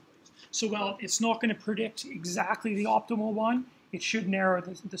best assemblies. So while it's not going to predict exactly the optimal one, it should narrow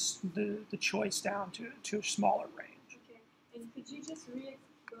the choice down to a smaller range. Okay, and could you just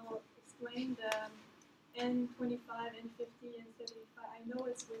explain the N25, N50, N75? I know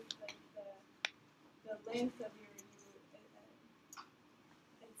it's with the length of your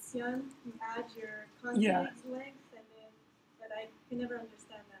Etienne, you add your conjugate length, and then, but I can never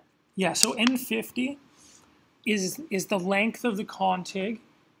understand that. Yeah, so N50 is the length of the contig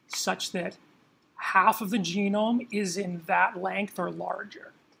such that half of the genome is in that length or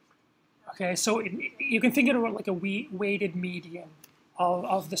larger. Okay, so you can think of it like a weighted median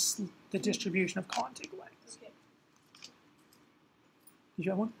of the distribution of contig lengths. Okay. Did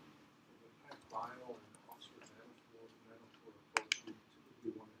you have one?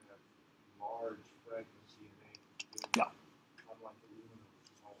 Yeah. Unlike aluminum, which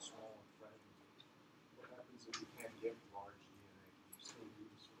is all small and fragmented. What happens if you can't get large DNA? Can you still do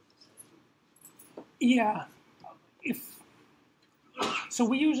this sort of assembly? Yeah. So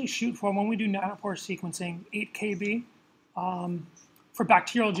we usually shoot for, when we do nanopore sequencing, 8 kb. For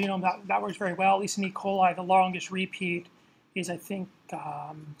bacterial genome, that works very well. At least in E. coli, the longest repeat is, I think,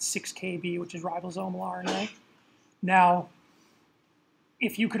 6 kb, which is ribosomal RNA. Now,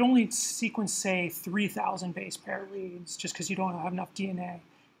 if you could only sequence, say, 3,000 base pair reads, just because you don't have enough DNA,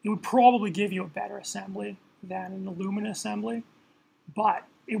 it would probably give you a better assembly than an Illumina assembly, but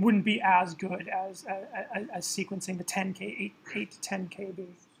it wouldn't be as good as sequencing the 8 to 10 kb. So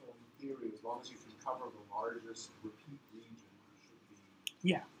in theory, as long as you can cover the largest repeat region, it should be...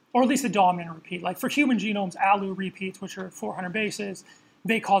 Yeah, or at least the dominant repeat. Like for human genomes, ALU repeats, which are 400 bases,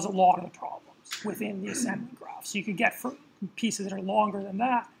 they cause a lot of the problems within the assembly graph. So you could get pieces that are longer than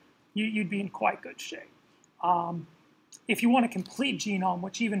that, you'd be in quite good shape. If you want a complete genome,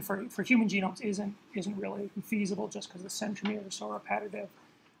 which even for human genomes isn't really feasible just because the centromeres are so repetitive,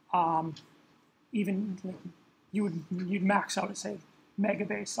 even you'd max out at, say,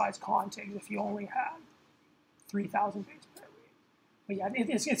 megabase size contigs if you only had 3,000 base pair read. But yeah,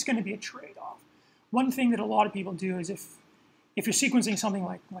 it's going to be a trade-off. One thing that a lot of people do is if you're sequencing something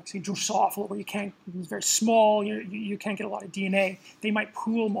like say Drosophila, where it's very small, you can't get a lot of DNA, they might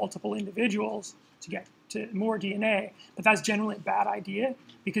pool multiple individuals to get to more DNA, but that's generally a bad idea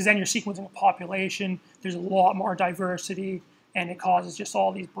because then you're sequencing a population, there's a lot more diversity, and it causes just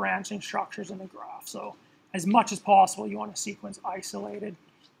all these branching structures in the graph. So as much as possible, you want to sequence isolated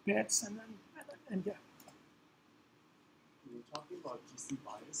bits, and yeah. We were talking about GC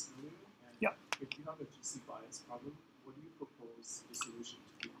bias earlier, and Yep. if you have a GC bias problem, what do you propose the solution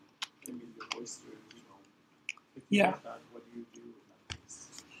to be? I mean, your oyster, if you get that, what do you do in that case?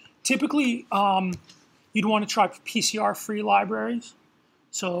 Typically, you'd want to try PCR-free libraries.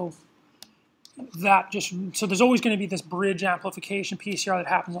 So there's always going to be this bridge amplification PCR that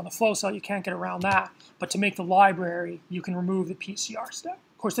happens on the flow cell. You can't get around that. But to make the library, you can remove the PCR step.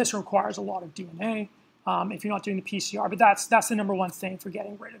 Of course, this requires a lot of DNA if you're not doing the PCR. But that's the number one thing for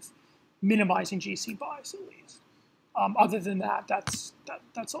getting rid of, minimizing GC bias at least. Other than that, that's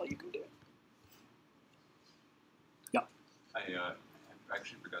all you can do. Yeah. I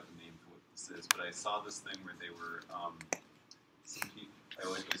actually forgot the name for what this is, but I saw this thing where they were, I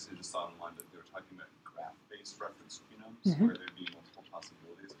just saw it online, but they were talking about graph-based reference genomes, where there'd be multiple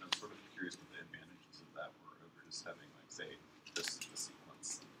possibilities. And just having, like, say, this is the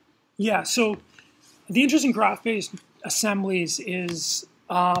sequence? Yeah, so the interest in graph-based assemblies is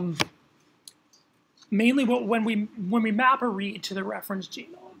mainly when we map a read to the reference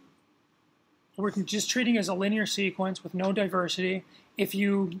genome. We're just treating it as a linear sequence with no diversity. If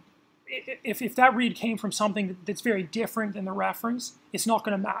that read came from something that's very different than the reference, it's not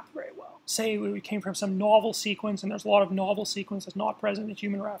going to map very well. Say it came from some novel sequence, and there's a lot of novel sequences not present in the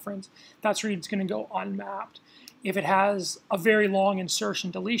human reference, that read's going to go unmapped. If it has a very long insertion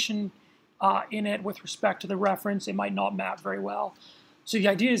deletion in it with respect to the reference, it might not map very well. So the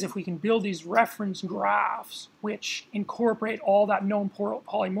idea is if we can build these reference graphs which incorporate all that known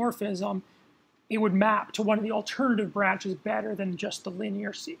polymorphism, it would map to one of the alternative branches better than just the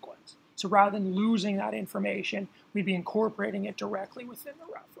linear sequence. So rather than losing that information, we'd be incorporating it directly within the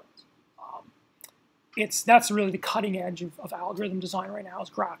reference. That's really the cutting edge of algorithm design right now, is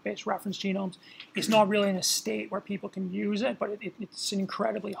graph-based reference genomes. It's not really in a state where people can use it, but it's an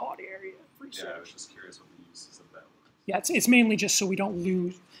incredibly hot area of research. Yeah, I was just curious what the uses of that were. Yeah, it's mainly just so we don't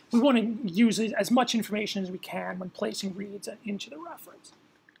lose. We want to use as much information as we can when placing reads into the reference.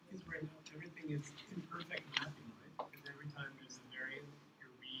 Because right now everything is imperfect mapping, right? Because every time there's a variant,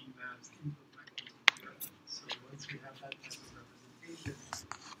 your read maps imperfectly to the reference. So once you have that type of representation,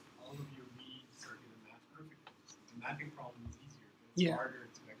 all of your reads are going to map perfectly. So the mapping problem is easier, but it's harder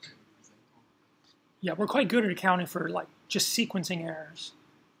to actually represent all of that. Yeah, we're quite good at accounting for like just sequencing errors.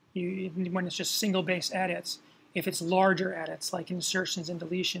 When it's just single base edits, if it's larger edits like insertions and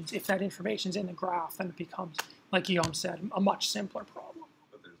deletions, if that information's in the graph, then it becomes, like Guillaume said, a much simpler problem.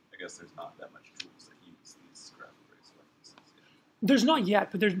 But I guess there's not that much tools that use these graph-based references yet. There's not yet,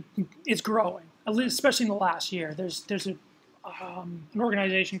 but it's growing, especially in the last year. There's an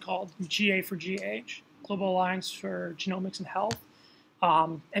organization called GA for GH, Global Alliance for Genomics and Health,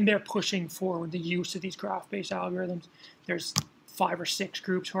 and they're pushing forward the use of these graph-based algorithms. There's 5 or 6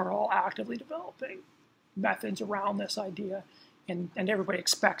 groups who are all actively developing methods around this idea, and everybody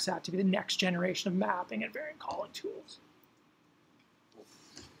expects that to be the next generation of mapping and variant calling tools.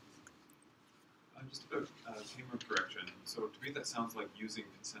 Just a Tamer correction. So to me, that sounds like using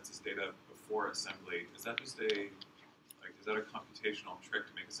consensus data before assembly. Is that just is that a computational trick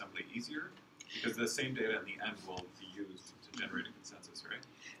to make assembly easier? Because the same data in the end will be used to generate a consensus, right?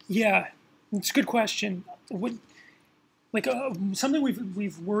 Yeah, it's a good question. Something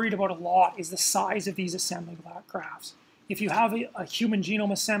we've worried about a lot is the size of these assembly graphs. If you have a human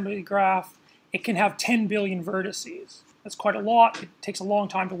genome assembly graph, it can have 10 billion vertices. That's quite a lot. It takes a long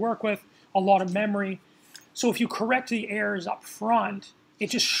time to work with, a lot of memory. So if you correct the errors up front, it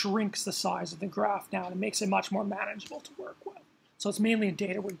just shrinks the size of the graph down and makes it much more manageable to work with. So it's mainly a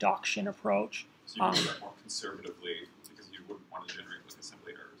data reduction approach. So you do that more conservatively because you wouldn't want to generate like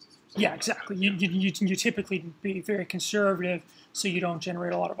assembly errors. Yeah, exactly. You typically be very conservative so you don't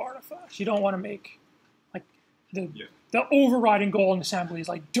generate a lot of artifacts. You don't want to make, like, the overriding goal in assembly is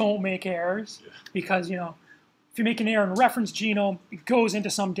like, don't make errors, because, you know, if you make an error in a reference genome, it goes into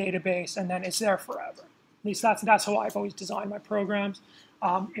some database and then it's there forever. At least that's how I've always designed my programs.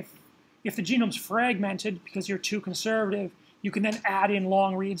 If the genome's fragmented because you're too conservative, you can then add in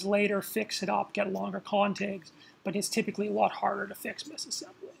long reads later, fix it up, get longer contigs, but it's typically a lot harder to fix misassemblies.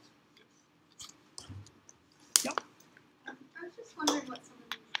 I was just wondering what some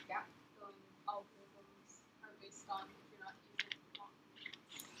of these gap-filling algorithms are based on if you're not using long.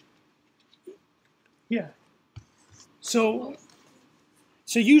 Yeah. So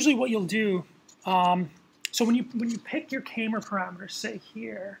usually what you'll do, so when you pick your K-mer parameters, say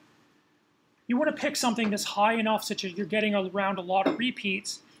here, you want to pick something that's high enough such as you're getting around a lot of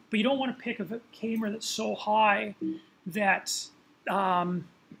repeats, but you don't want to pick a K-mer that's so high that,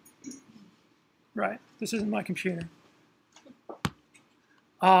 right, this isn't my computer.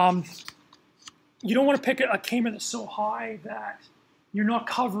 You don't want to pick a K-mer that's so high that you're not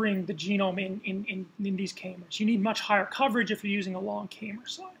covering the genome in these K-mers. You need much higher coverage if you're using a long K-mer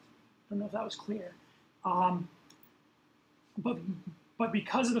size. I don't know if that was clear. But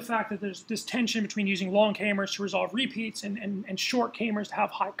because of the fact that there's this tension between using long K-mers to resolve repeats and short K-mers to have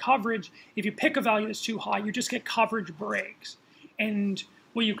high coverage, if you pick a value that's too high, you just get coverage breaks. And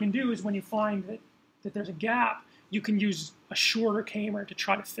what you can do is when you find that there's a gap, you can use a shorter K-mer to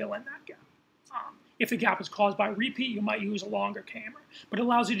try to fill in that gap. If the gap is caused by repeat, you might use a longer K-mer. But it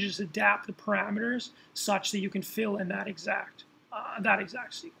allows you to just adapt the parameters such that you can fill in that exact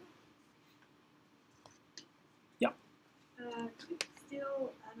sequence. Yep. Could you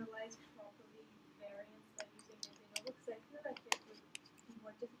still analyze properly variance by using a de novo? Because I feel like it would be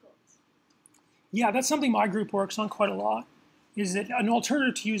more difficult. Yeah, that's something my group works on quite a lot. Is that an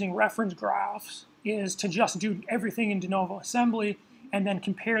alternative to using reference graphs is to just do everything in de novo assembly and then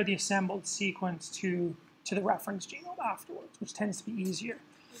compare the assembled sequence to the reference genome afterwards, which tends to be easier.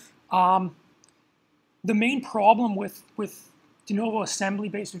 The main problem with de novo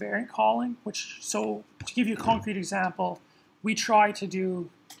assembly-based variant calling, so to give you a concrete example, we try to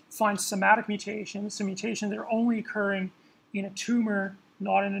find somatic mutations, so mutations that are only occurring in a tumor,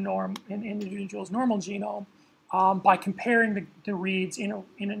 not in an individual's normal genome, by comparing the reads in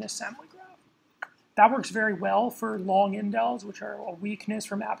an assembly graph. That works very well for long indels, which are a weakness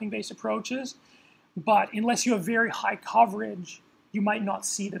for mapping-based approaches, but unless you have very high coverage, you might not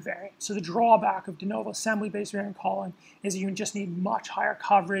see the variant. So the drawback of de novo assembly-based variant calling is that you just need much higher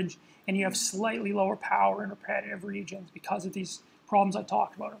coverage and you have slightly lower power in repetitive regions because of these problems I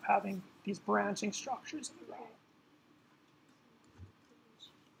talked about of having these branching structures in the graph.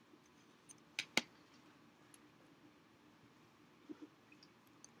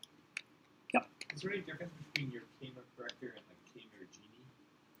 Yep. Is there any difference between your K-mer corrector and like K-mer Genie?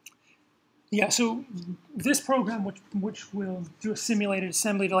 Yeah, so this program, which will do a simulated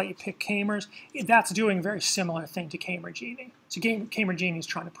assembly to let you pick K-mers, that's doing a very similar thing to K-mer Genie. So K-mer Genie is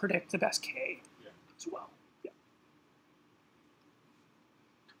trying to predict the best K as well. Yeah.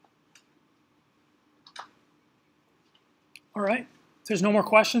 All right. If there's no more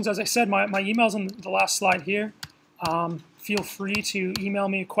questions, as I said, my email's on the last slide here. Feel free to email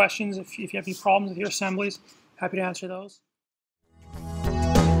me questions if you have any problems with your assemblies. Happy to answer those.